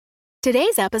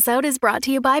Today's episode is brought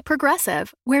to you by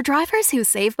Progressive, where drivers who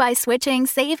save by switching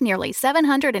save nearly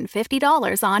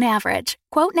 $750 on average.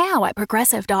 Quote now at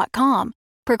Progressive.com.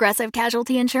 Progressive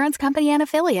Casualty Insurance Company and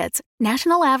Affiliates.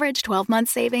 National average 12-month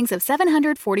savings of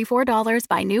 $744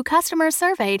 by new customers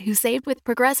surveyed who saved with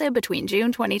Progressive between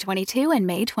June 2022 and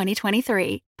May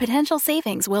 2023. Potential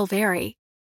savings will vary.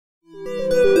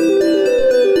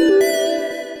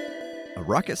 A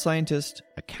rocket scientist,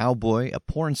 a cowboy, a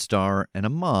porn star, and a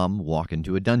mom walk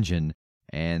into a dungeon,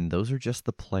 and those are just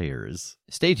the players.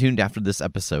 Stay tuned after this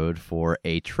episode for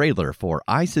a trailer for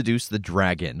I Seduce the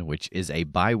Dragon, which is a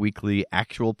bi-weekly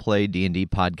actual play D&D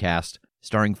podcast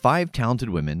starring 5 talented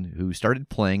women who started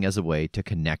playing as a way to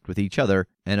connect with each other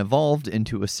and evolved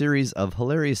into a series of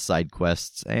hilarious side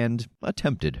quests and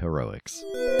attempted heroics.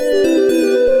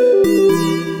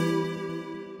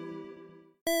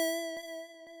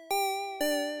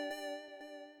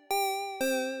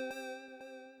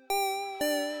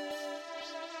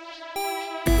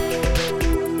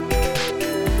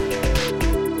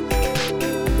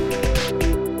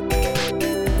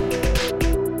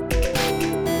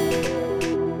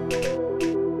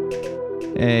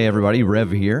 Hey everybody,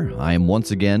 Rev here. I am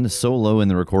once again solo in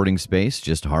the recording space,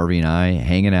 just Harvey and I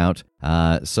hanging out.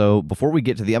 So before we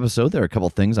get to the episode, there are a couple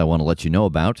things I want to let you know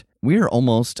about. We are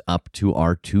almost up to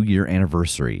our 2-year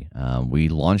anniversary. We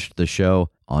launched the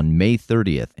show on May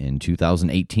 30th in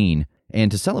 2018, and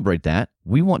to celebrate that,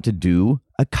 we want to do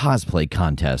a cosplay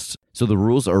contest. So the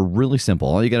rules are really simple.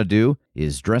 All you got to do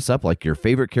is dress up like your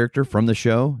favorite character from the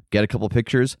show, get a couple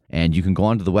pictures, and you can go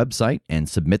onto the website and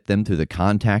submit them through the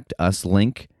Contact Us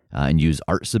link and use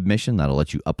art submission. That'll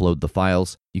let you upload the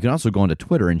files. You can also go onto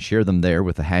Twitter and share them there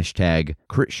with the hashtag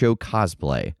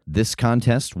CritShowCosplay. This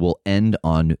contest will end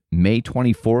on May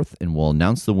 24th, and we'll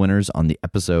announce the winners on the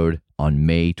episode on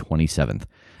May 27th.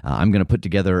 I'm going to put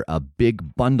together a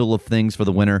big bundle of things for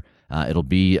the winner. It'll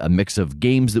be a mix of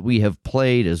games that we have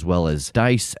played, as well as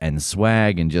dice and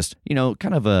swag, and just,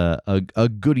 kind of a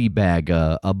goodie bag,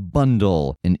 a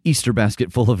bundle, an Easter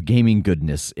basket full of gaming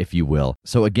goodness, if you will.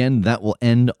 So again, that will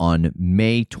end on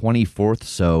May 24th,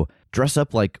 so dress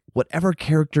up like whatever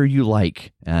character you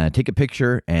like. Take a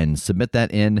picture and submit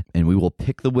that in, and we will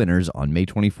pick the winners on May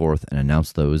 24th and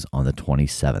announce those on the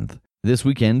 27th. This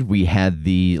weekend, we had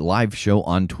the live show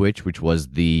on Twitch, which was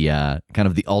the kind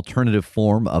of the alternative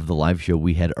form of the live show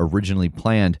we had originally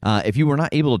planned. If you were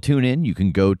not able to tune in, you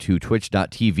can go to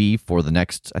twitch.tv for the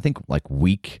next, I think,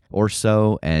 week or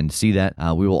so and see that.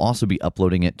 We will also be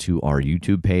uploading it to our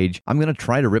YouTube page. I'm going to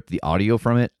try to rip the audio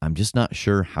from it. I'm just not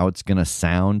sure how it's going to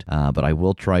sound, but I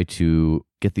will try to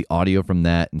get the audio from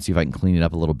that and see if I can clean it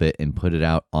up a little bit and put it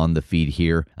out on the feed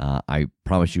here. I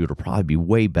promise you it'll probably be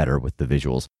way better with the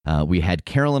visuals. We had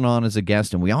Carolyn on as a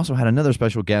guest, and we also had another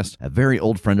special guest, a very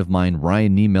old friend of mine,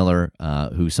 Ryan Niemiller,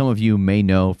 who some of you may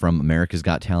know from America's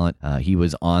Got Talent. He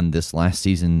was on this last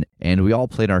season, and we all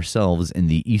played ourselves in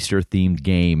the Easter-themed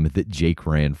game that Jake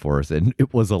ran for us, and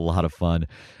it was a lot of fun.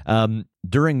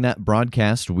 During that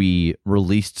broadcast, we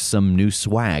released some new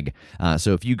swag.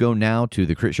 So if you go now to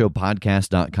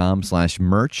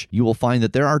thecritshowpodcast.com/merch, you will find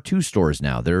that there are 2 stores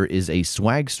now. There is a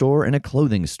swag store and a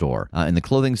clothing store. In the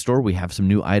clothing store, we have some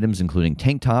new items, including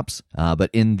tank tops.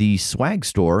 But in the swag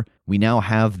store, we now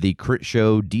have the Crit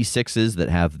Show D6s that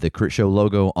have the Crit Show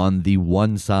logo on the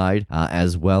one side,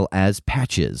 as well as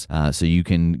patches. So you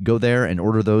can go there and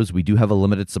order those. We do have a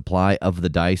limited supply of the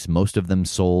dice. Most of them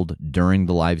sold during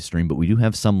the live stream, but we do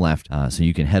have some left. So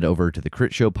you can head over to the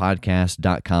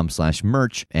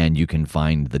critshowpodcast.com/merch, and you can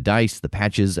find the dice, the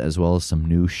patches, as well as some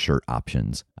new shirt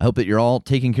options. I hope that you're all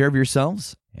taking care of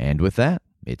yourselves. And with that,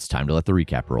 it's time to let the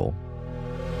recap roll.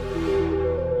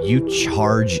 You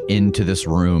charge into this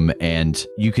room, and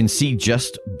you can see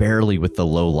just barely with the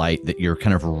low light that you're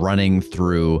kind of running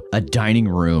through a dining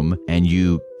room, and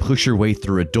you push your way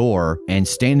through a door, and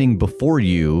standing before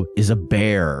you is a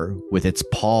bear with its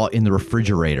paw in the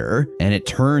refrigerator, and it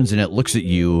turns and it looks at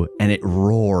you and it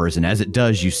roars, and as it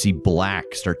does, you see black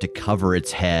start to cover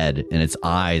its head, and its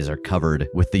eyes are covered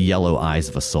with the yellow eyes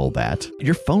of a soul bat.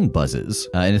 Your phone buzzes,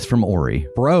 and it's from Ori.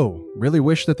 Bro, really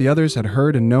wish that the others had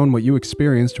heard and known what you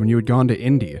experienced when you had gone to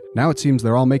Indy. Now it seems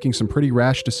they're all making some pretty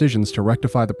rash decisions to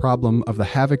rectify the problem of the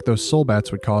havoc those soul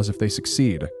bats would cause if they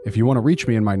succeed. If you want to reach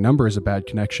me and my number is a bad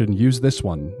connection, direction, use this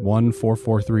one,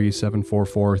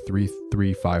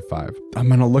 14437443355. I'm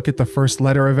going to look at the first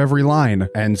letter of every line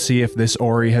and see if this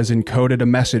Ori has encoded a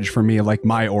message for me like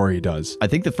my Ori does. I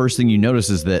think the first thing you notice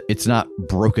is that it's not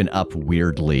broken up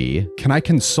weirdly. Can I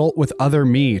consult with other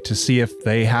me to see if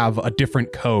they have a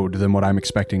different code than what I'm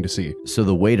expecting to see? So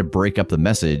the way to break up the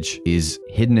message is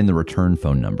hidden in the return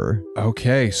phone number.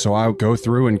 Okay, so I'll go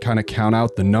through and kind of count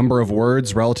out the number of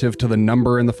words relative to the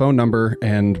number in the phone number,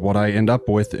 and what I end up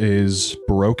with is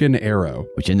Broken Arrow.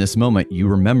 Which in this moment, you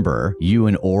remember you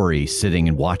and Ori sitting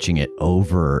and watching it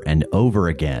over and over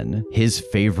again. His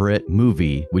favorite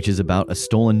movie, which is about a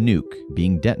stolen nuke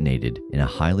being detonated in a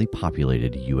highly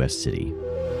populated U.S. city.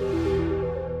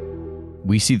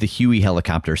 We see the Huey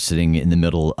helicopter sitting in the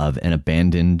middle of an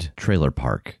abandoned trailer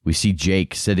park. We see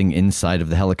Jake sitting inside of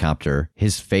the helicopter,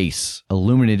 his face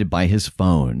illuminated by his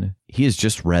phone. He has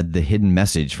just read the hidden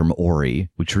message from Ori,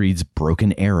 which reads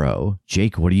Broken Arrow.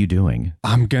 Jake, what are you doing?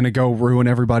 I'm gonna go ruin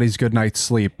everybody's good night's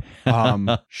sleep.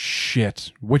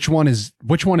 Shit. Which one is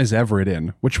Everett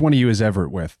in? Which one of you is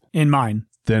Everett with? In mine.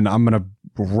 Then I'm gonna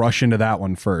rush into that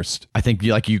one first. I think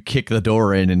you kick the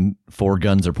door in and 4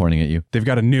 guns are pointing at you. They've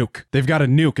got a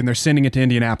nuke. And they're sending it to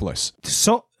Indianapolis.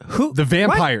 So who? The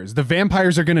vampires. What? The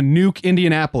vampires are going to nuke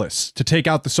Indianapolis to take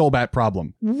out the Soulbat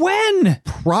problem. When?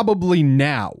 Probably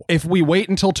now. If we wait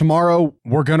until tomorrow,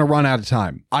 we're going to run out of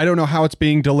time. I don't know how it's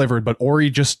being delivered, but Ori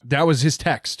that was his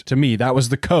text to me. That was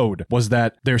the code, was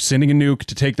that they're sending a nuke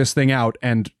to take this thing out.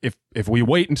 And if we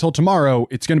wait until tomorrow,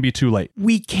 it's going to be too late.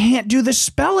 We can't do the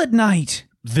spell at night.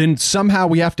 Then somehow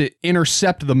we have to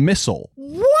intercept the missile.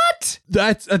 What?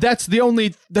 That's the only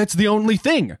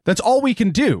thing. That's all we can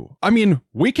do. I mean,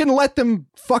 we can let them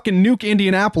fucking nuke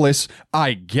Indianapolis,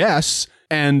 I guess,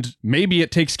 and maybe it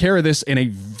takes care of this in a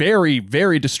very,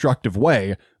 very destructive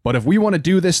way. But if we want to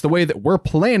do this the way that we're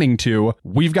planning to,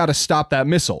 we've got to stop that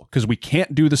missile, because we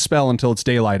can't do the spell until it's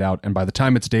daylight out, and by the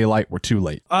time it's daylight, we're too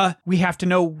late. We have to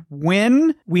know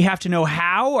when? We have to know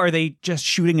how? Are they just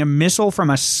shooting a missile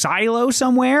from a silo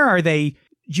somewhere? Are they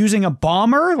using a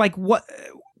bomber? Like, what?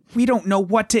 We don't know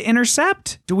what to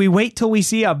intercept. Do we wait till we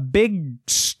see a big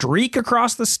streak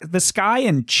across the sky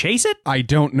and chase it? I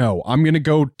don't know. I'm going to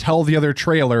go tell the other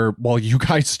trailer while you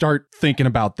guys start thinking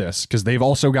about this, because they've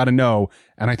also got to know,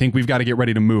 and I think we've got to get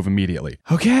ready to move immediately.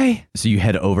 Okay. So you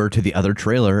head over to the other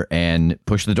trailer and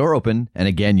push the door open, and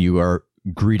again, you are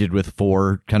greeted with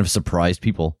 4 kind of surprised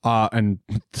people. And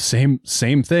the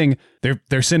same thing.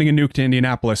 They're sending a nuke to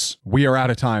Indianapolis. We are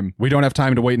out of time. We don't have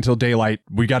time to wait until daylight.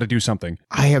 We got to do something.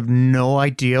 I have no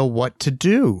idea what to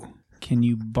do. Can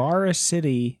you bar a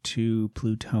city to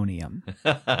plutonium?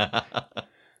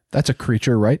 That's a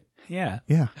creature, right? Yeah.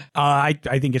 Yeah. I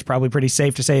think it's probably pretty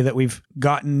safe to say that we've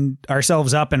gotten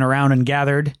ourselves up and around and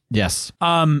gathered. Yes.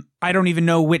 I don't even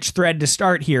know which thread to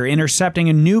start here. Intercepting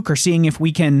a nuke or seeing if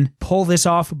we can pull this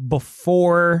off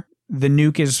before the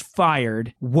nuke is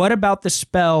fired. What about the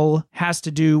spell has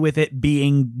to do with it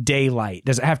being daylight?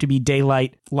 Does it have to be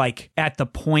daylight, like, at the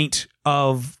point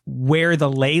of where the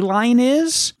ley line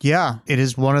is? Yeah, it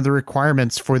is one of the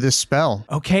requirements for this spell.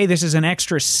 Okay, this is an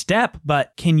extra step,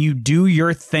 but can you do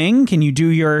your thing? Can you do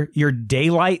your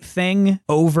daylight thing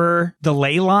over the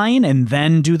ley line and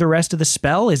then do the rest of the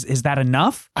spell? Is that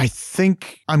enough? I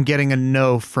think I'm getting a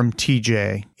no from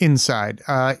TJ inside.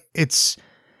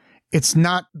 It's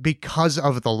not because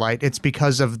of the light. It's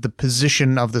because of the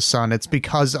position of the sun. It's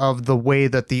because of the way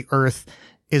that the earth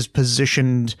is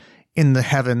positioned in the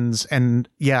heavens. And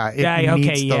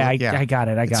I got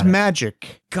it. It's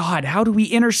magic. God, how do we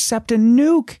intercept a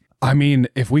nuke? I mean,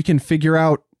 if we can figure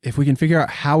out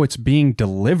how it's being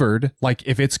delivered, like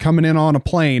if it's coming in on a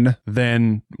plane,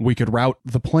 then we could route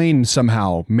the plane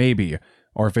somehow, maybe.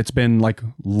 Or if it's been like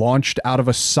launched out of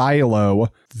a silo,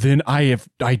 then I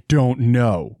don't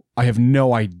know. I have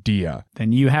no idea.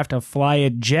 Then you have to fly a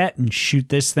jet and shoot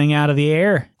this thing out of the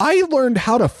air. I learned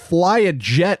how to fly a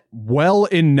jet well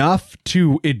enough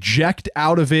to eject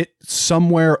out of it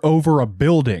somewhere over a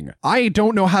building. I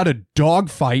don't know how to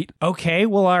dogfight. Okay,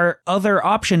 well, our other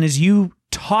option is you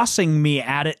tossing me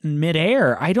at it in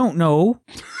midair. I don't know.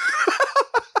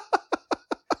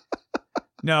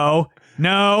 No,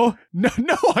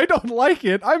 I don't like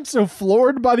it. I'm so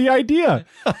floored by the idea.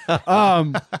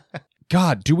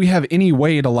 God, do we have any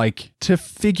way to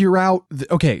figure out?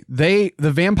 The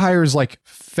vampires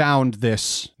found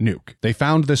this nuke. They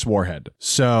found this warhead.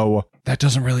 So that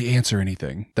doesn't really answer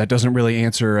anything. That doesn't really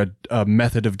answer a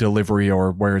method of delivery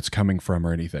or where it's coming from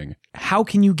or anything. How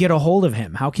can you get a hold of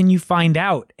him? How can you find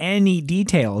out any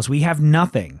details? We have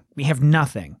nothing.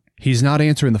 he's not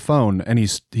answering the phone, and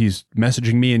he's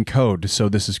messaging me in code. So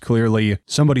this is clearly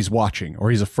somebody's watching,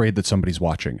 or he's afraid that somebody's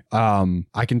watching.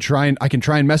 I can try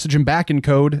and message him back in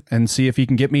code and see if he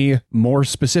can get me more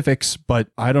specifics, but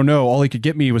I don't know. All he could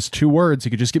get me was 2 words. He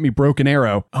could just get me broken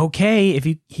arrow. Okay, if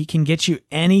he can get you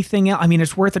anything else, I mean,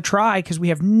 it's worth a try because we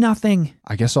have nothing.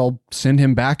 I guess I'll send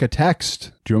him back a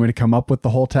text. Do you want me to come up with the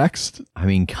whole text? I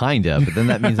mean, kind of, but then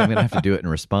that means I'm going to have to do it in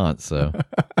response, so...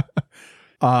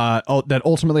 That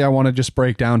ultimately I want to just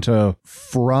break down to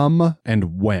from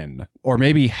and when, or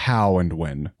maybe how and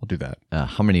when. I'll do that.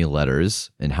 How many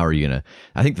letters, and how are you going to...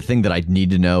 I think the thing that I'd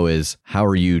need to know is how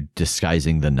are you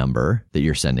disguising the number that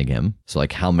you're sending him? So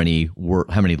like how many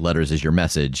letters is your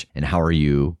message, and how are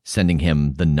you sending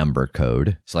him the number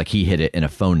code? So like he hit it in a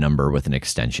phone number with an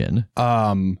extension.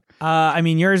 I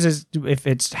mean, yours is, if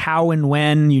it's how and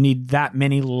when, you need that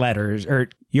many letters, or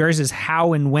yours is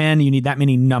how and when you need that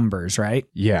many numbers, right?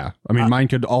 Yeah. I mean, mine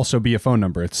could also be a phone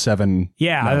number. It's 7.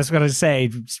 Yeah, I was going to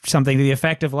say something to the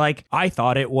effect of like, I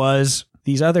thought it was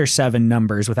these other 7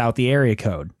 numbers without the area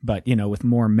code, but, with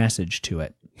more message to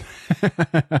it.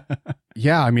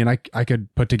 Yeah, I mean, I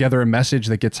could put together a message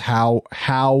that gets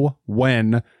how,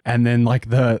 when, and then like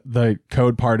the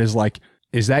code part is like,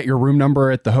 is that your room number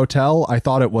at the hotel? I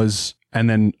thought it was, and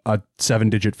then a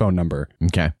 7-digit phone number.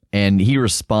 Okay. And he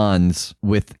responds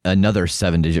with another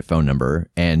 7-digit phone number,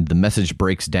 and the message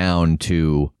breaks down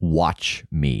to watch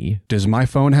me. Does my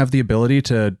phone have the ability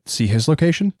to see his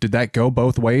location? Did that go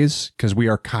both ways? Because we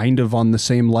are kind of on the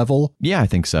same level. Yeah, I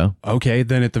think so. Okay,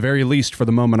 then at the very least, for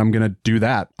the moment, I'm going to do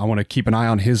that. I want to keep an eye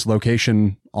on his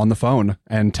location on the phone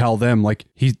and tell them, like,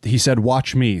 he said,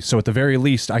 watch me. So at the very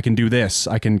least, I can do this.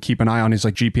 I can keep an eye on his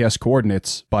like GPS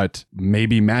coordinates, but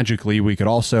maybe magically we could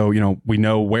also, we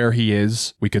know where he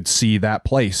is. We could see that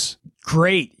place.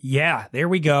 Great. Yeah, there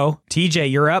we go.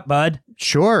 TJ, you're up, bud.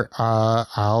 Sure.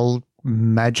 I'll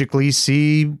magically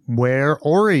see where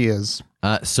Ori is.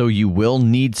 So you will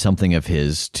need something of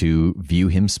his to view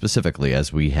him specifically,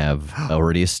 as we have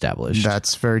already established.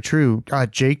 That's very true.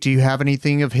 Jake, do you have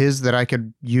anything of his that I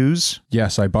could use?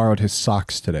 Yes, I borrowed his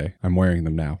socks today. I'm wearing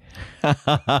them now.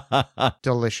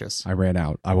 Delicious. I ran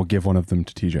out. I will give one of them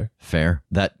to TJ. Fair.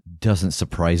 That doesn't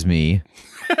surprise me.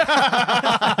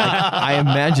 I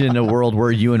imagine a world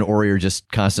where you and Ori are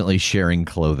just constantly sharing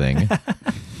clothing.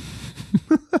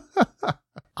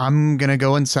 I'm going to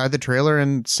go inside the trailer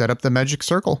and set up the magic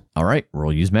circle. All right,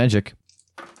 roll use magic.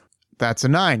 That's a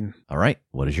 9. All right,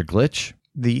 what is your glitch?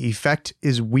 The effect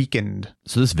is weakened.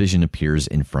 So this vision appears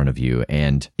in front of you,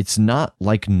 and it's not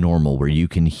like normal where you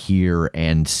can hear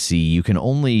and see. You can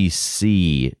only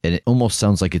see, and it almost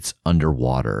sounds like it's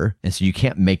underwater. And so you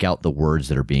can't make out the words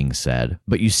that are being said.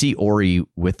 But you see Ori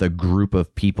with a group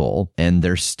of people, and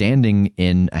they're standing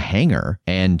in a hangar,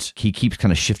 and he keeps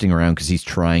kind of shifting around because he's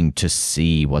trying to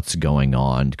see what's going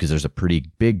on, because there's a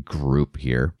pretty big group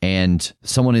here. And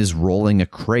someone is rolling a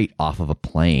crate off of a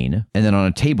plane, and then on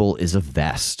a table is a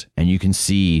vest, and you can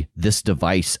see this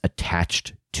device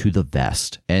attached to the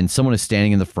vest, and someone is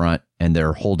standing in the front, and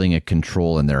they're holding a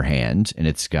control in their hand, and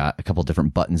it's got a couple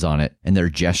different buttons on it, and they're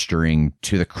gesturing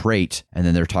to the crate, and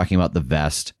then they're talking about the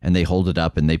vest, and they hold it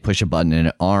up, and they push a button, and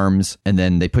it arms, and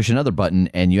then they push another button,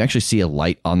 and you actually see a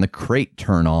light on the crate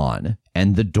turn on,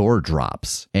 and the door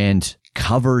drops, and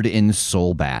covered in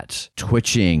soulbat,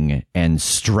 twitching and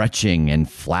stretching and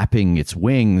flapping its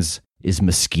wings, is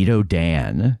Mosquito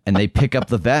Dan, and they pick up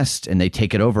the vest and they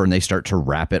take it over and they start to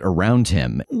wrap it around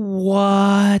him.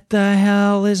 What the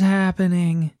hell is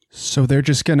happening? So they're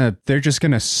just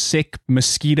gonna sick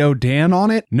Mosquito Dan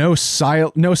on it? No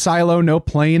silo, no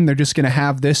plane. They're just gonna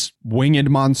have this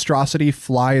winged monstrosity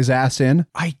fly his ass in?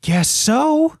 I guess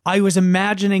so. I was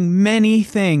imagining many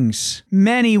things,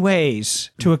 many ways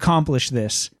to accomplish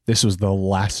this. This was the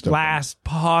last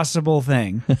possible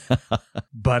thing.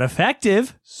 But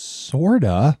effective.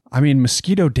 Sorta. I mean,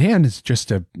 Mosquito Dan is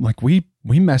just we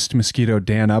messed Mosquito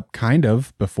Dan up kind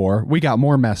of before. We got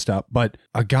more messed up, but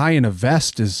a guy in a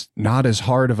vest is not as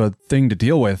hard of a thing to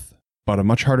deal with, but a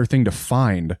much harder thing to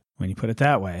find. When you put it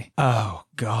that way. Oh,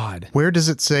 God. Where does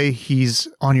it say he's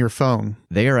on your phone?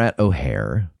 They are at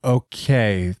O'Hare.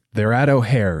 Okay, they're at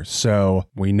O'Hare, so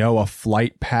we know a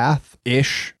flight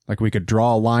path-ish. Like we could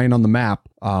draw a line on the map,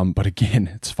 but again,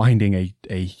 it's finding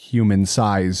a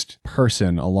human-sized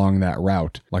person along that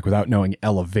route. Like without knowing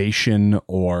elevation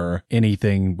or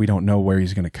anything, we don't know where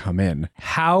he's going to come in.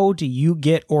 How do you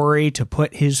get Ori to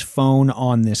put his phone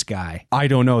on this guy? I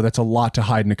don't know. That's a lot to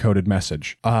hide in a coded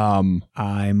message. I'm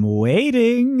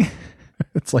waiting.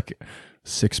 It's like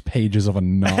 6 pages of a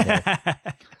novel.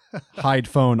 Hide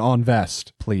phone on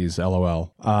vest, please.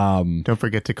 LOL. Don't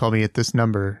forget to call me at this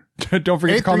number. Don't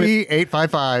forget to call me.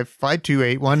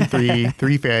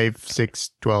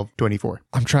 838-558-133-356-1224.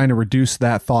 I'm trying to reduce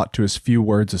that thought to as few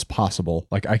words as possible.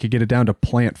 Like I could get it down to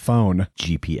plant phone.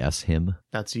 GPS him.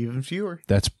 That's even fewer.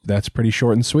 That's pretty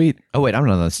short and sweet. Oh, wait, I'm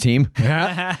not on this team.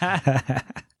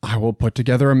 I will put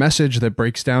together a message that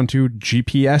breaks down to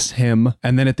GPS him,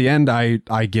 and then at the end, I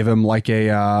give him like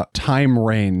a time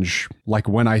range, like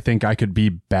when I think I could be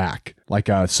back, like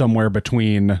somewhere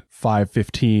between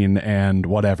 5:15 and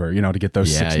whatever, to get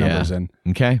those six numbers in.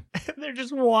 Okay. They're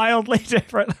just wildly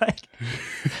different, like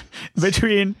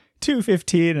between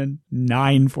 2:15 and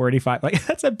 9:45. Like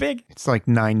that's a big. It's like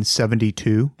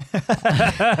 9:72.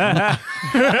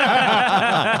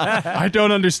 I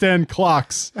don't understand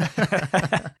clocks.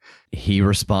 He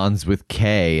responds with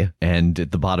K, and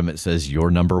at the bottom it says, "You're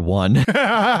number one."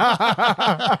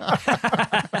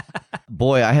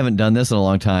 Boy, I haven't done this in a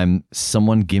long time.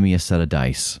 Someone give me a set of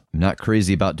dice. I'm not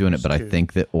crazy about doing it, but I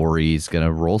think that Ori's going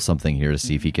to roll something here to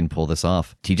see if he can pull this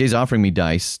off. TJ's offering me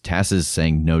dice. Tass is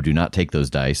saying, no, do not take those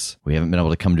dice. We haven't been able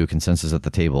to come to a consensus at the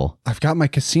table. I've got my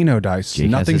casino dice. Jake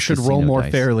Nothing has his should roll casino more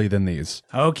dice. fairly than these.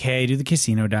 Okay, do the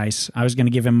casino dice. I was going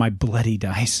to give him my bloody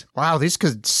dice. Wow, these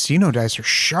casino dice are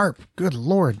sharp. Good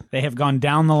Lord. They have gone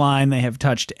down the line. They have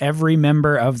touched every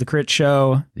member of the Crit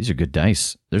Show. These are good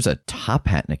dice. There's a top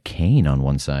hat and a cane on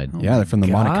one side. Yeah, they're from the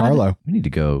Monte Carlo. We need to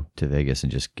go to Vegas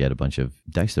and just get a bunch of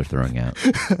dice they're throwing out.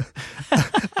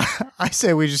 I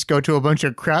say we just go to a bunch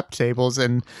of crap tables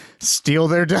and steal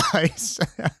their dice.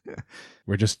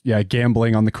 We're just,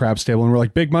 gambling on the craps table, and we're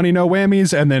like, big money, no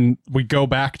whammies, and then we go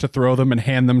back to throw them and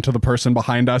hand them to the person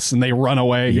behind us, and they run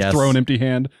away. You Yes. throw an empty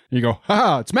hand, and you go,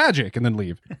 ha, it's magic, and then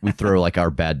leave. We throw like our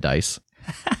bad dice.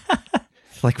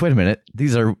 Like, wait a minute.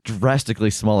 These are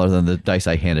drastically smaller than the dice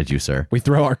I handed you, sir. We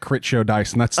throw our crit show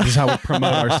dice, and this is how we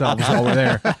promote ourselves while we're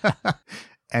there.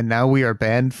 And now we are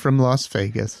banned from Las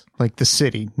Vegas. Like the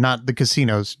city, not the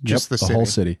casinos, just the city. whole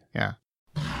city. Yeah.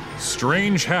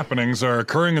 Strange happenings are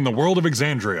occurring in the world of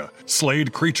Exandria.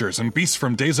 Slayed creatures and beasts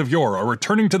from days of yore are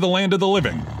returning to the land of the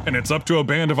living, and it's up to a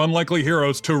band of unlikely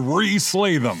heroes to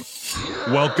re-slay them.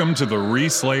 Welcome to the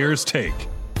Re-Slayer's Take.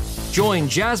 Join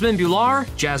Jasmine Bular,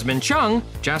 Jasmine Chung,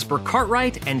 Jasper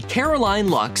Cartwright, and Caroline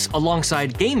Lux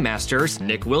alongside Game Masters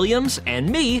Nick Williams and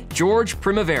me, George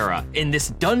Primavera, in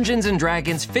this Dungeons &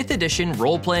 Dragons 5th edition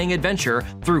role-playing adventure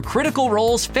through Critical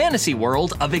Role's fantasy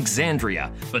world of Exandria.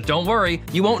 But don't worry,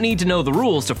 you won't need to know the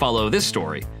rules to follow this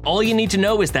story. All you need to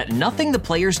know is that nothing the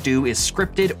players do is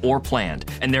scripted or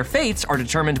planned, and their fates are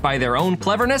determined by their own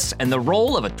cleverness and the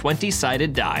roll of a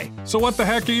 20-sided die. So what the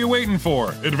heck are you waiting for?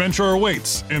 Adventure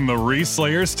awaits in the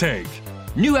Re-Slayer's Take.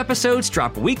 New episodes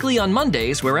drop weekly on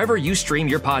Mondays wherever you stream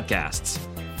your podcasts.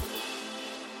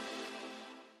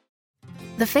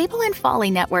 The Fable and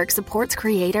Folly Network supports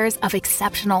creators of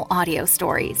exceptional audio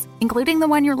stories, including the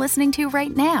one you're listening to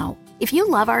right now. If you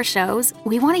love our shows,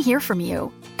 we want to hear from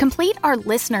you. Complete our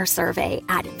listener survey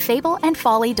at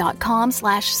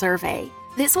fableandfolly.com/survey.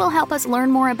 This will help us learn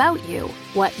more about you,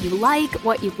 what you like,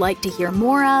 what you'd like to hear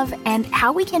more of, and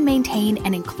how we can maintain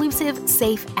an inclusive,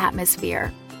 safe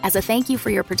atmosphere. As a thank you for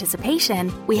your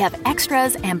participation, we have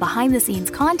extras and behind-the-scenes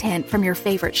content from your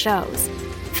favorite shows.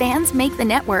 Fans make the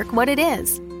network what it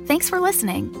is. Thanks for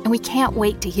listening, and we can't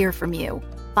wait to hear from you.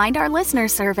 Find our listener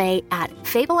survey at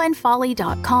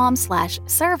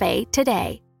fableandfolly.com/survey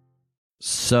today.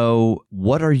 So,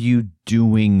 what are you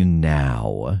doing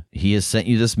now? He has sent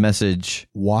you this message.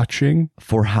 Watching.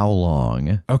 For how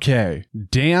long? Okay,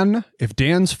 if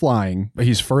Dan's flying,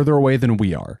 he's further away than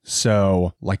we are.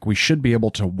 So, we should be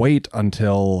able to wait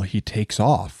until he takes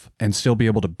off and still be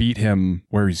able to beat him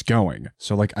where he's going.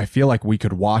 So, I feel like we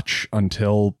could watch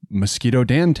until Mosquito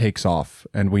Dan takes off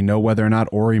and we know whether or not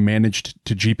Ori managed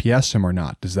to GPS him or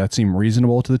not. Does that seem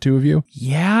reasonable to the two of you?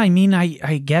 Yeah, I mean,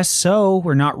 I guess so.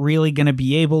 We're not really going to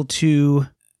be able to...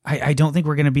 I don't think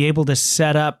we're going to be able to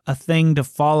set up a thing to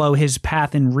follow his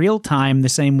path in real time the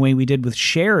same way we did with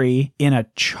Sherry in a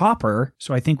chopper.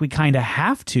 So I think we kind of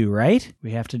have to, right?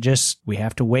 We have to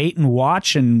wait and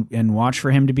watch and watch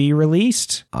for him to be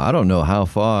released. I don't know how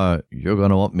far you're going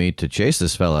to want me to chase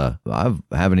this fella. I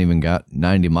haven't even got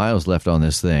 90 miles left on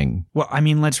this thing. Well, I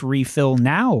mean, let's refill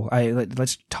now.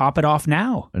 Let's top it off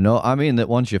now. No, I mean that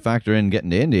once you factor in getting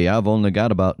to Indy, I've only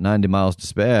got about 90 miles to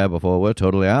spare before we're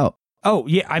totally out. Oh,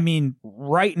 yeah. I mean,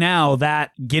 right now,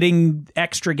 that getting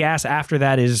extra gas after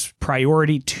that is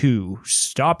priority 2.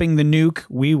 Stopping the nuke,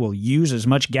 we will use as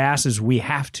much gas as we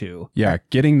have to. Yeah,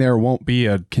 getting there won't be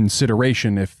a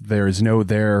consideration if there is no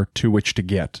there to which to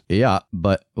get. Yeah,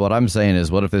 but what I'm saying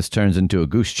is, what if this turns into a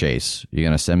goose chase? You're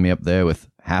going to send me up there with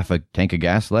half a tank of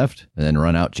gas left and then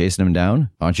run out chasing him down?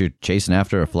 Aren't you chasing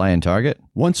after a flying target?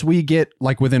 Once we get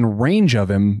like within range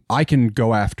of him, I can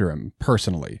go after him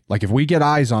personally. Like if we get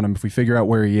eyes on him, if we figure out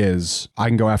where he is, I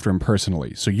can go after him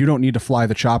personally. So you don't need to fly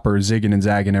the chopper zigging and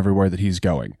zagging everywhere that he's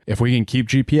going. If we can keep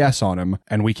GPS on him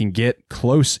and we can get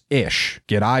close-ish,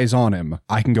 get eyes on him,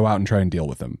 I can go out and try and deal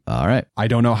with him. All right. I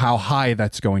don't know how high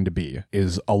that's going to be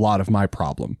is a lot of my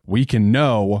problem. We can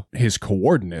know his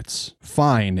coordinates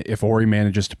fine if Ori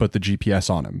manages to put the GPS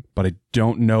on him, but I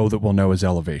don't know that we'll know his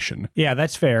elevation. Yeah,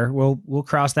 that's fair. We'll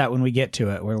cross that when we get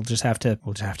to it. We'll just have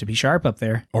to be sharp up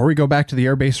there. Or we go back to the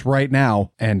airbase right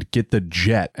now and get the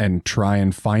jet and try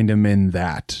and find him in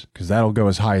that, because that'll go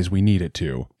as high as we need it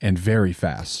to and very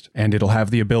fast. And it'll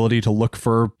have the ability to look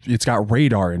for, it's got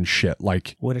radar and shit.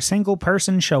 Like, would a single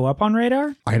person show up on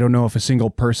radar? I don't know if a single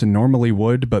person normally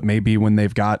would, but maybe when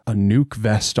they've got a nuke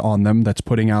vest on them that's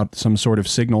putting out some sort of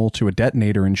signal to a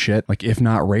detonator and shit, like if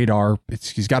not radar,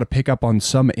 he's got to pick up on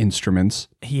some instruments.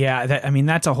 Yeah,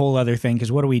 that's a whole other thing,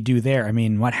 because what do we do there? I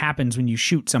mean, what happens when you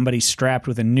shoot somebody strapped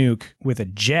with a nuke with a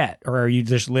jet? Or are you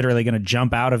just literally going to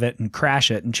jump out of it and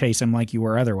crash it and chase him like you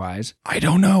were otherwise? I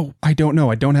don't know. I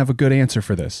don't have a good answer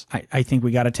for this. I think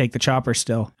we got to take the chopper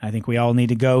still. I think we all need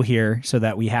to go here so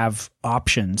that we have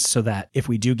options, so that if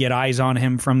we do get eyes on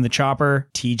him from the chopper,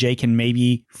 TJ can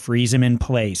maybe freeze him in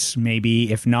place.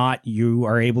 Maybe if not, you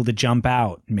are able to jump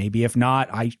out. Maybe if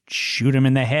not, I shoot him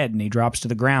in the head and he drops to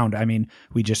the ground. I mean,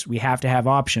 we have to have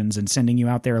options, and sending you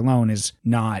out there alone is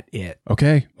not it.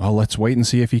 Okay, well, let's wait and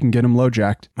see if you can get him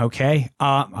low-jacked. Okay,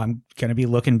 I'm going to be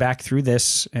looking back through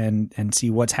this and see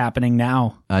what's happening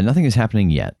now. Nothing is happening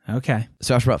yet. Okay.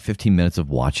 So after about 15 minutes of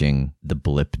watching, the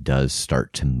blip does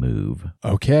start to move.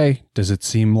 Okay, does it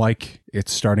seem like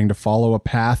it's starting to follow a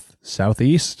path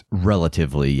southeast?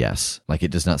 Relatively, yes. Like,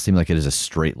 it does not seem like it is a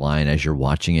straight line as you're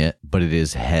watching it, but it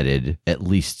is headed at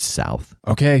least south.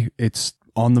 Okay, it's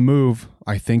on the move.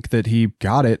 I think that he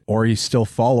got it, or he's still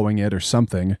following it or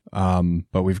something.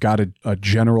 But we've got a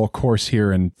general course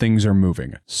here and things are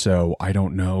moving. So I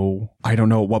don't know at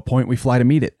what point we fly to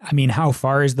meet it. I mean, how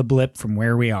far is the blip from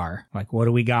where we are? Like, what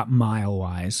do we got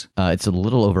mile-wise? It's a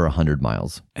little over 100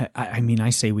 miles. I mean,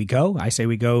 I say we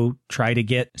go try to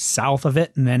get south of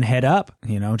it and then head up.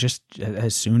 You know, just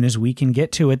as soon as we can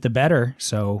get to it, the better.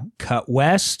 So cut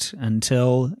west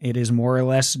until it is more or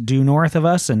less due north of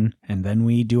us, and then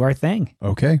we do our thing.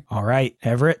 Okay. All right,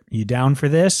 Everett, you down for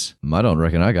this? I don't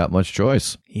reckon I got much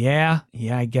choice. Yeah,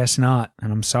 I guess not.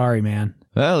 And I'm sorry, man.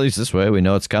 Well, at least this way we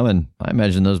know it's coming. I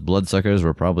imagine those bloodsuckers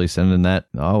were probably sending that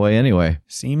our way anyway.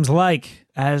 Seems like.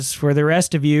 As for the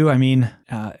rest of you, I mean,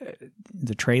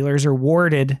 the trailers are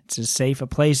warded. It's as safe a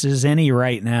place as any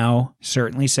right now.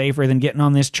 Certainly safer than getting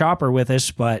on this chopper with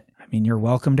us, but, I mean, you're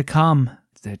welcome to come.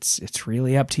 It's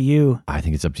really up to you. I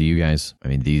think it's up to you guys. I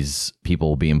mean, these people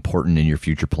will be important in your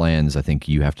future plans. I think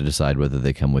you have to decide whether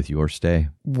they come with you or stay.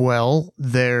 Well,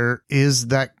 there is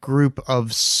that group of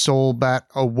Soulbat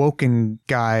Awoken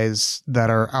guys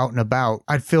that are out and about.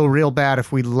 I'd feel real bad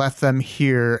if we left them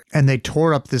here and they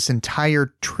tore up this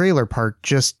entire trailer park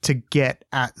just to get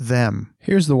at them.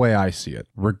 Here's the way I see it.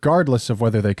 Regardless of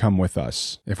whether they come with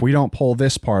us, if we don't pull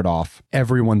this part off,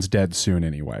 everyone's dead soon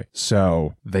anyway.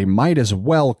 So they might as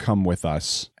well come with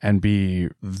us and be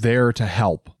there to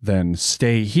help than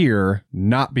stay here,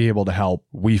 not be able to help,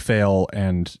 we fail,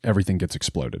 and everything gets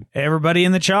exploded. Everybody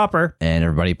in the chopper. And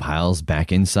everybody piles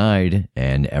back inside,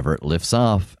 and Everett lifts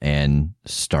off and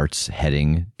starts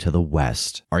heading to the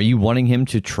west. Are you wanting him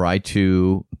to try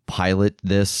to pilot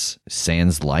this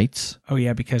sans lights? Oh,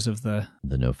 yeah, because of the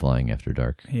no flying after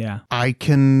dark. Yeah. I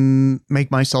can make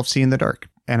myself see in the dark,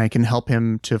 and I can help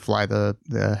him to fly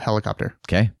the helicopter.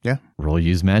 Okay. Yeah. Roll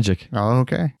use magic. Oh,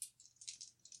 okay.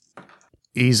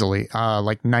 Easily.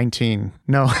 Like 19.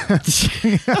 No.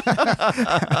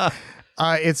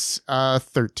 It's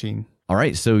 13. All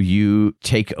right, so you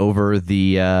take over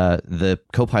the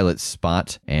co-pilot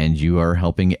spot, and you are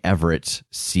helping Everett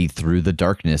see through the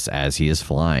darkness as he is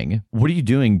flying. What are you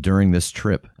doing during this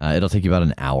trip? It'll take you about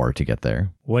an hour to get there.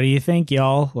 What do you think,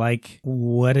 y'all? Like,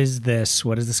 what is this?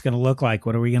 What is this going to look like?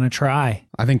 What are we going to try?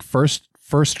 I think first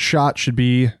shot should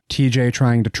be TJ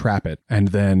trying to trap it, and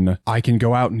then I can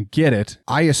go out and get it.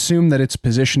 I assume that its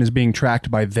position is being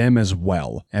tracked by them as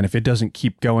well, and if it doesn't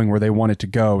keep going where they want it to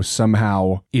go,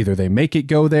 somehow either they make it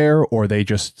go there or they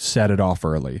just set it off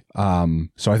early.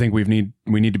 So I think we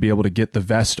need to be able to get the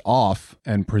vest off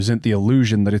and present the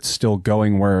illusion that it's still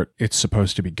going where it's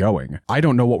supposed to be going. I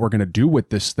don't know what we're going to do with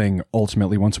this thing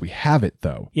ultimately once we have it,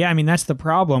 though. Yeah, I mean, that's the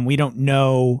problem. We don't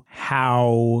know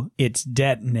how it's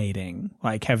detonating.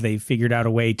 Like, have they figured out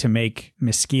a way to make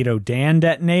Mosquito Dan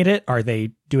detonate it? Are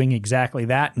they doing exactly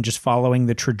that and just following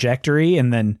the trajectory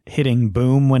and then hitting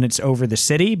boom when it's over the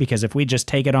city? Because if we just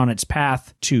take it on its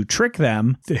path to trick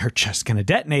them, they're just going to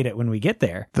detonate it when we get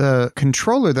there. The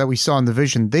controller that we saw in the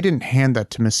vision, they didn't hand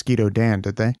that to Mosquito Dan,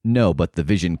 did they? No, but the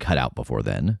vision cut out before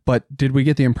then. But did we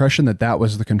get the impression that that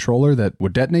was the controller that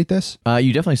would detonate this?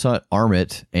 You definitely saw it arm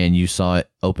it, and you saw it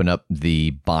open up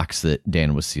the box that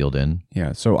Dan was sealed in.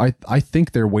 Yeah, so I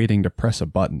think they're waiting to press a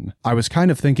button. I was kind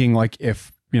of thinking, like,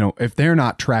 if they're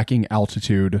not tracking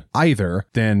altitude either,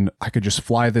 then I could just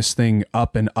fly this thing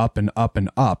up and up and up and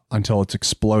up until it's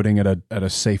exploding at a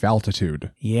safe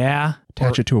altitude. Yeah.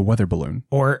 Attach it to a weather balloon.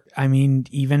 Or, I mean,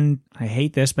 even, I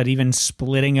hate this, but even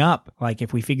splitting up. Like,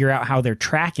 if we figure out how they're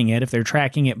tracking it, if they're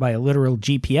tracking it by a literal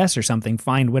GPS or something,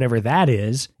 find whatever that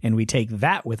is, and we take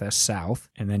that with us south.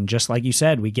 And then, just like you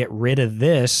said, we get rid of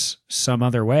this some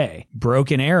other way.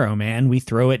 Broken Arrow, man. We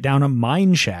throw it down a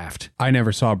mine shaft. I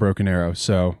never saw Broken Arrow,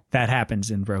 so... That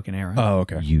happens in Broken Arrow. Oh,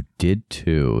 okay. You did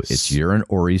too. It's your and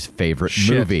Ori's favorite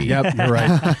movie. Yep, you're right.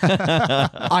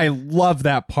 I love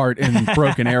that part in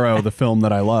Broken Arrow, the film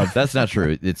that I love. That's not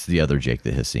true. It's the other Jake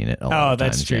that has seen it. Oh,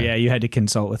 that's true. Yeah, you had to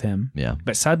consult with him. Yeah.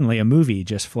 But suddenly a movie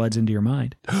just floods into your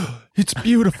mind. It's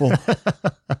beautiful.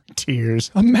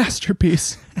 Tears. A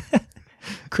masterpiece.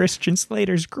 Christian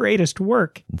Slater's greatest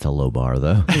work. It's a low bar,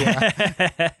 though. Yeah.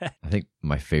 I think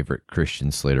my favorite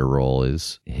Christian Slater role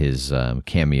is his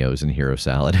cameos in Hero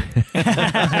Salad.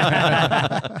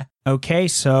 Okay,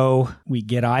 so we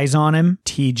get eyes on him.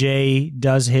 TJ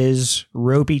does his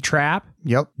ropey trap.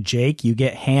 Yep. Jake, you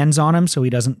get hands on him so he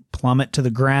doesn't plummet to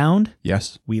the ground.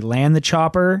 Yes. We land the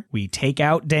chopper, we take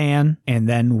out Dan, and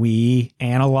then we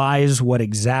analyze what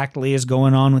exactly is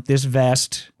going on with this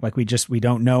vest. Like we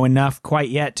don't know enough quite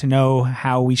yet to know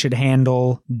how we should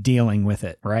handle dealing with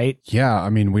it, right? Yeah, I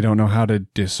mean, we don't know how to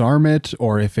disarm it,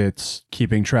 or if it's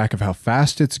keeping track of how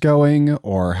fast it's going,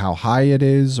 or how high it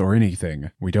is, or anything.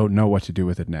 We don't know what to do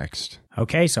with it next.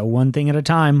 Okay, so one thing at a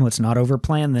time. Let's not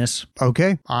overplan this.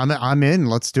 Okay, I'm in.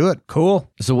 Let's do it.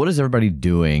 Cool. So what is everybody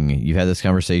doing? You've had this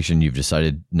conversation. You've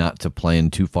decided not to plan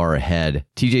too far ahead.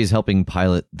 TJ's helping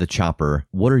pilot the chopper.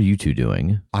 What are you two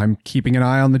doing? I'm keeping an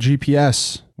eye on the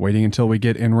GPS, waiting until we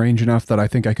get in range enough that I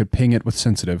think I could ping it with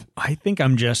sensitive. I think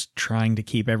I'm just trying to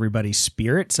keep everybody's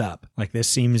spirits up. Like, this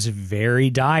seems very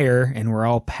dire, and we're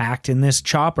all packed in this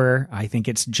chopper. I think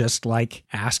it's just like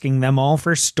asking them all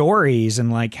for stories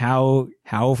and like how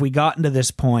have we gotten to this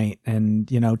point, and,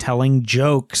 telling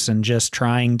jokes and just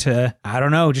trying to, I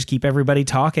don't know, just keep everybody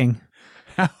talking.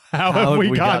 How have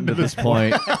we gotten to this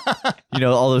point?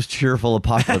 All those cheerful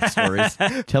apocalypse stories.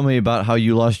 Tell me about how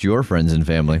you lost your friends and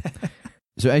family.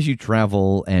 So as you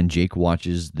travel and Jake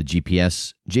watches the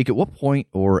GPS, Jake, at what point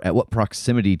or at what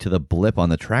proximity to the blip on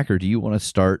the tracker do you want to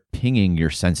start pinging your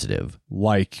sensitive?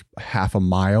 Like half a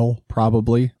mile,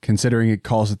 probably, considering it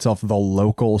calls itself the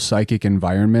local psychic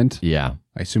environment. Yeah.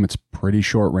 I assume it's pretty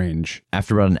short range.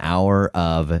 After about an hour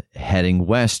of heading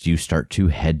west, you start to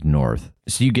head north.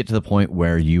 So you get to the point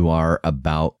where you are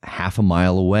about half a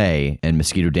mile away, and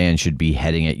Mosquito Dan should be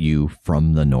heading at you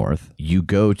from the north. You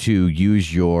go to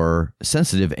use your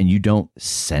sensitive, and you don't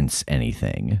sense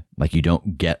anything. Like, you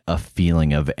don't get a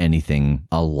feeling of anything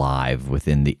alive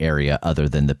within the area other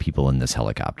than the people in this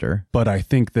helicopter. But I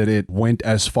think that it went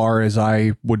as far as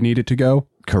I would need it to go.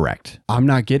 Correct. I'm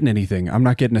not getting anything. I'm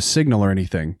not getting a signal or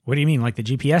anything. What do you mean, like the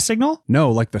GPS signal?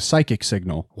 No, like the psychic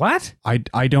signal. What?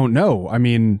 I don't know. I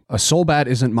mean, a soul bat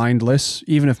isn't mindless,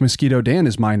 even if Mosquito Dan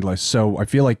is mindless. So I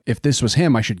feel like if this was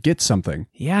him, I should get something.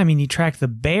 Yeah, I mean, you track the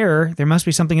bear. There must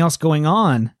be something else going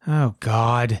on. Oh,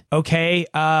 God. Okay,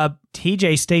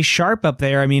 TJ, stay sharp up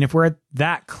there. I mean, if we're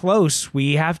that close,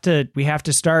 we have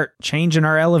to start changing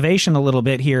our elevation a little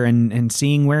bit here and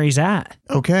seeing where he's at.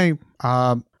 Okay.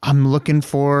 I'm looking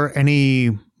for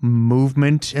any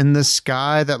movement in the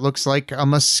sky that looks like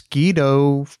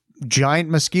a giant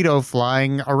mosquito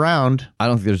flying around. I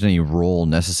don't think there's any roll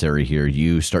necessary here.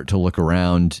 You start to look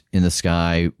around in the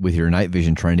sky with your night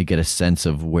vision, trying to get a sense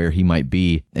of where he might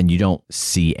be, and you don't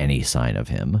see any sign of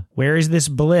him. Where is this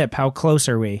blip? How close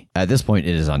are we? At this point,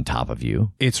 it is on top of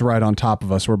you. It's right on top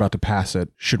of us. We're about to pass it.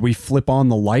 Should we flip on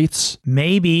the lights?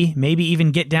 Maybe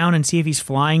even get down and see if he's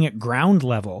flying at ground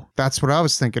level. That's what I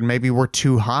was thinking. Maybe we're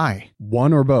too high.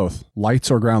 One or both. Lights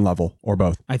or ground level, or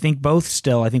both. I think both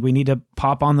still. I think we need to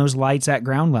pop on those lights at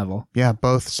ground level. Yeah,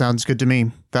 both sounds good to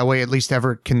me. That way at least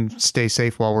Everett can stay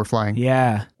safe while we're flying.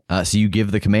 Yeah. So you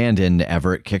give the command, and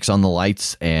Everett kicks on the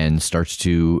lights and starts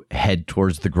to head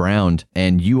towards the ground.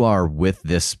 And you are with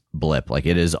this blip. Like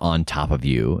it is on top of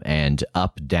you, and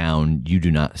up, down, you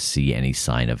do not see any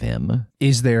sign of him.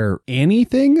 Is there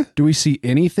anything? Do we see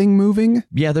anything moving?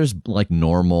 Yeah, there's like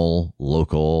normal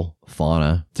local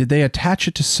fauna. Did they attach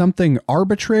it to something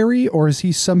arbitrary, or is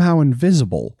he somehow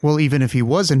invisible? Well, even if he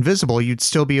was invisible, you'd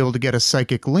still be able to get a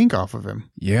psychic link off of him.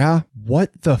 Yeah?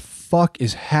 What the fuck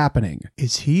is happening?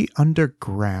 Is he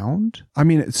underground? I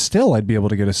mean, still, I'd be able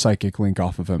to get a psychic link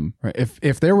off of him. Right?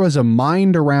 If there was a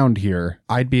mind around here,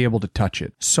 I'd be able to touch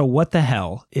it. So what the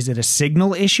hell? Is it a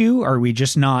signal issue? Are we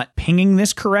just not pinging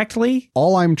this correctly?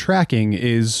 All I'm tracking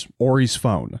is Ori's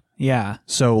phone. Yeah.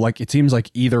 So, like, it seems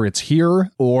like either it's here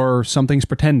or something's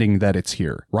pretending that it's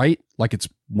here, right? Like, it's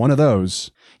one of those.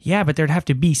 Yeah, but there'd have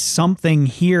to be something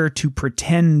here to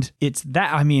pretend it's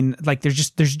that. I mean, like,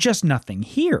 there's just nothing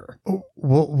here.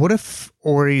 Well, what if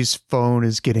Ori's phone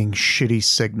is getting shitty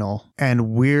signal and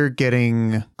we're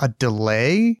getting a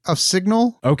delay of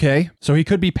signal? Okay, so he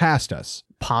could be past us.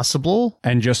 Possible.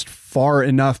 And just far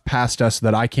enough past us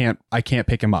that I can't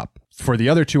pick him up. For the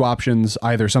other two options,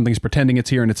 either something's pretending it's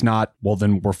here and it's not, well,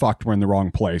 then we're fucked, we're in the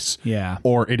wrong place. Yeah.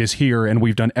 Or it is here and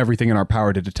we've done everything in our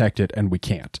power to detect it and we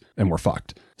can't, and we're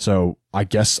fucked. So I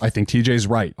think TJ's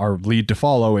right. Our lead to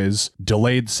follow is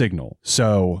delayed signal.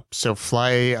 So fly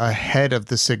ahead of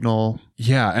the signal.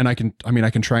 Yeah, and I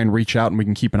can try and reach out and we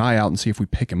can keep an eye out and see if we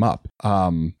pick him up.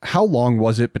 How long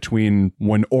was it between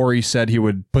when Ori said he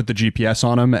would put the GPS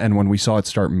on him and when we saw it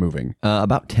start moving?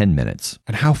 About 10 minutes.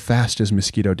 And how fast is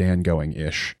Mosquito Dan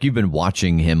going-ish? You've been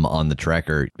watching him on the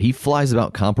tracker. He flies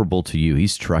about comparable to you.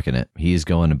 He's trucking it. He's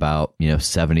going about,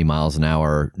 70 miles an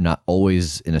hour, not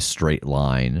always in a straight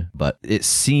line, but it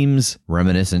seems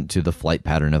reminiscent to the flight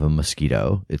pattern of a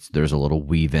mosquito. There's a little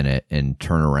weave in it and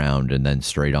turn around and then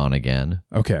straight on again.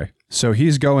 Okay. So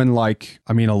he's going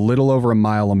a little over a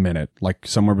mile a minute, like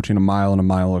somewhere between a mile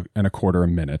and a quarter a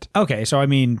minute. Okay, so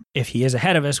if he is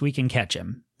ahead of us, we can catch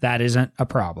him. That isn't a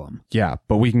problem. Yeah,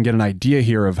 but we can get an idea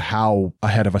here of how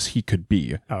ahead of us he could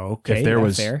be. Okay, if there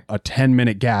was fair. a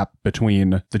 10-minute gap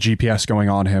between the GPS going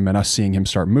on him and us seeing him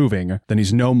start moving, then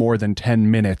he's no more than 10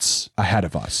 minutes ahead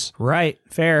of us. Right,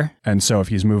 fair. And so if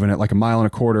he's moving at like a mile and a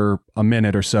quarter a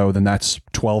minute or so, then that's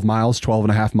 12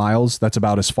 and a half miles. That's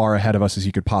about as far ahead of us as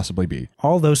he could possibly be.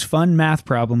 All those fun math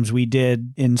problems we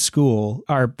did in school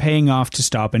are paying off to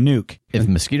stop a nuke. If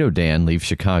Mosquito Dan leaves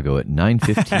Chicago at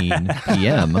 9:15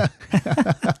 p.m.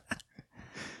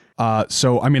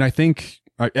 I think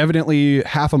evidently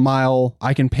half a mile,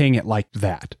 I can ping it like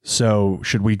that. So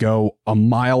should we go a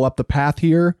mile up the path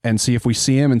here and see if we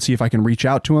see him and see if I can reach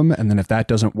out to him? And then if that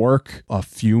doesn't work, a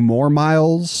few more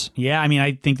miles? Yeah,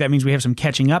 I think that means we have some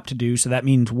catching up to do. So that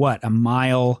means what? A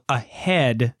mile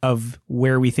ahead of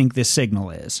where we think this signal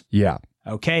is. Yeah.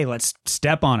 Okay, let's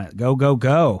step on it. Go, go,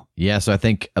 go. Yeah, so I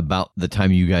think about the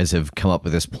time you guys have come up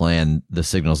with this plan, the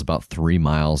signal's about 3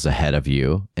 miles ahead of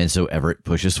you. And so Everett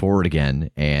pushes forward again,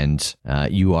 and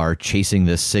you are chasing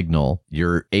this signal.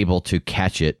 You're able to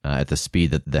catch it at the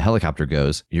speed that the helicopter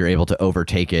goes. You're able to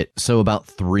overtake it. So about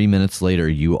 3 minutes later,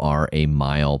 you are a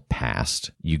mile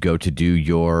past. You go to do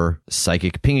your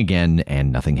psychic ping again,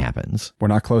 and nothing happens. We're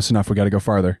not close enough. We got to go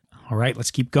farther. All right,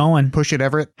 let's keep going. Push it,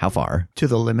 Everett. How far? To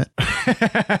the limit.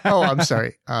 Oh, I'm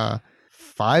sorry.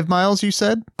 5 miles, you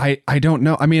said? I don't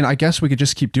know. I guess we could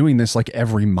just keep doing this like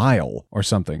every mile or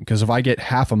something. Because if I get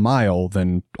half a mile,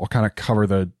 then I'll kind of cover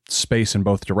the space in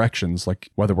both directions, like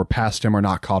whether we're past him or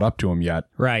not caught up to him yet.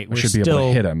 Right. We should be able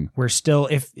to hit him. We're still,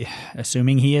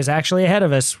 assuming he is actually ahead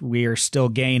of us, we are still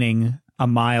gaining a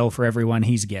mile for everyone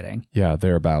he's getting. Yeah,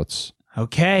 thereabouts.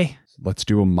 Okay. Let's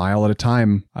do a mile at a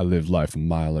time. I live life a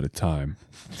mile at a time.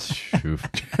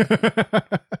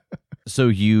 So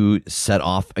you set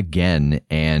off again,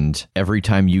 and every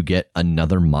time you get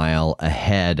another mile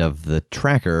ahead of the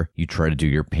tracker, you try to do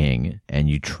your ping, and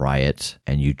you try it,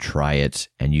 and you try it,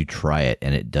 and you try it,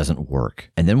 and it doesn't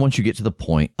work. And then once you get to the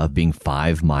point of being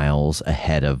 5 miles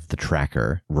ahead of the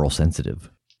tracker, roll sensitive.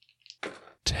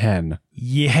 10.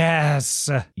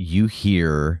 Yes. You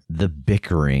hear the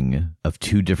bickering of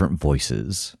two different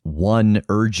voices, one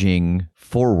urging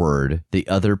forward, the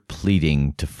other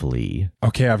pleading to flee.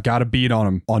 Okay, I've got a beat on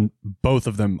him, on both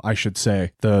of them, I should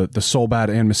say. The Soulbat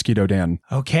and Mosquito Dan.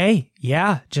 Okay,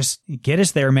 yeah, just get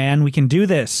us there, man. We can do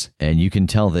this. And you can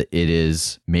tell that it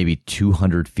is maybe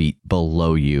 200 feet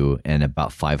below you and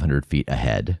about 500 feet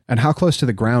ahead. And how close to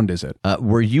the ground is it?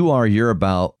 Where you are, you're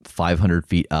about 500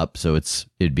 feet up, so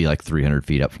it'd be like 300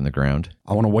 feet up from the ground.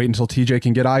 I want to wait until TJ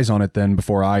can get eyes on it then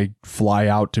before I fly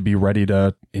out to be ready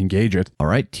to engage it. All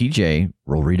right, TJ,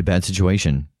 roll read a bad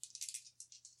situation.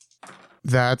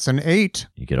 That's an 8.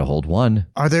 You get a hold 1.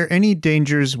 Are there any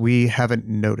dangers we haven't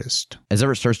noticed? As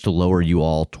Everett starts to lower you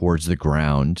all towards the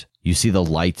ground, you see the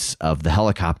lights of the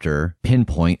helicopter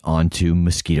pinpoint onto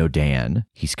Mosquito Dan.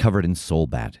 He's covered in soul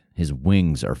bat. His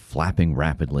wings are flapping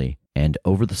rapidly, and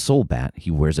over the soul bat,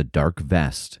 he wears a dark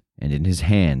vest, and in his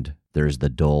hand, there is the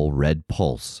dull red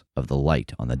pulse of the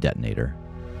light on the detonator.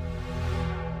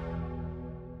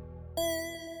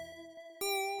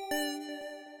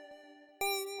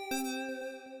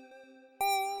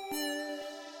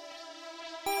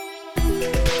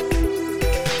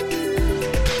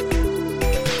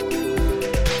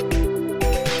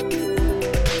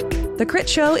 The Crit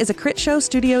Show is a Crit Show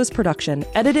Studios production,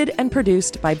 edited and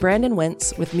produced by Brandon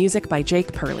Wentz with music by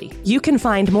Jake Purley. You can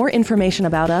find more information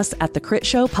about us at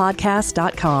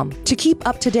thecritshowpodcast.com. To keep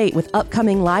up to date with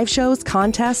upcoming live shows,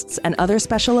 contests, and other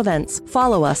special events,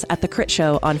 follow us at The Crit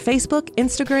Show on Facebook,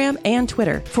 Instagram, and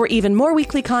Twitter. For even more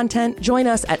weekly content, join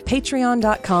us at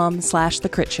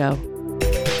patreon.com/thecritshow.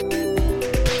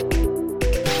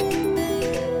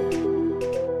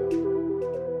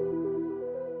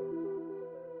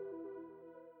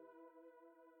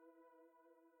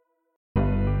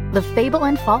 The Fable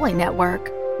and Folly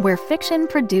Network, where fiction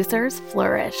producers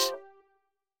flourish.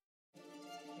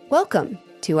 Welcome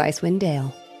to Icewind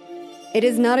Dale. It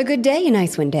is not a good day in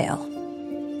Icewind Dale.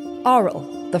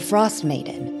 Auril, the Frost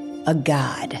Maiden, a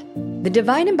god, the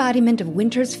divine embodiment of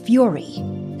winter's fury,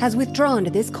 has withdrawn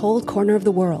to this cold corner of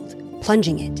the world,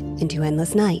 plunging it into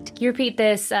endless night. Can you repeat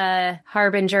this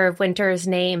harbinger of winter's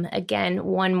name again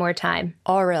one more time?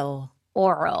 Auril.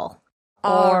 Auril.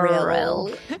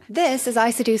 Auril. This is I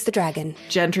Seduce the Dragon.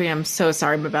 Gentry, I'm so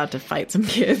sorry I'm about to fight some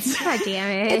kids. God damn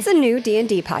it. It's a new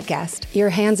D&D podcast. Your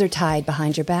hands are tied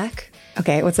behind your back.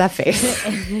 Okay, what's that face?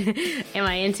 Am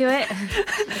I into it?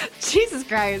 Jesus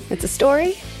Christ. It's a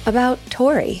story about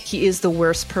Tori. He is the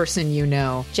worst person you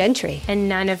know. Gentry. And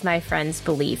none of my friends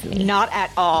believe me. Not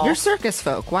at all. You're circus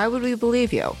folk. Why would we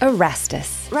believe you?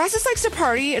 Erastus. Erastus likes to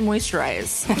party and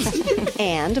moisturize.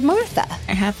 And Martha.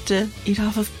 I have to eat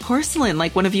off of porcelain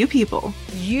like one of you people.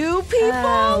 You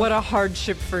people? What a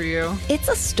hardship for you. It's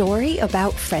a story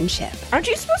about friendship. Aren't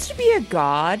you supposed to be a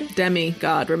god?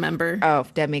 Demigod, remember? Oh,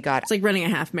 demigod. It's like running a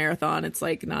half marathon. It's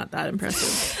like not that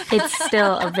impressive. It's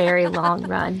still a very long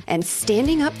run. And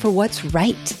standing up for what's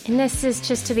right. And this is,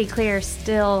 just to be clear,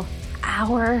 still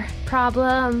our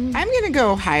problem. I'm gonna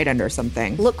go hide under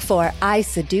something. Look for I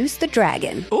Seduce the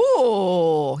Dragon.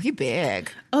 Ooh, he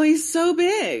big. Oh, he's so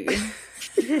big.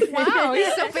 Wow,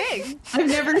 he's so big. I've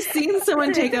never seen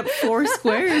someone take up 4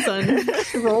 squares on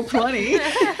Roll20.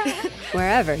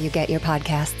 Wherever you get your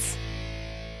podcasts.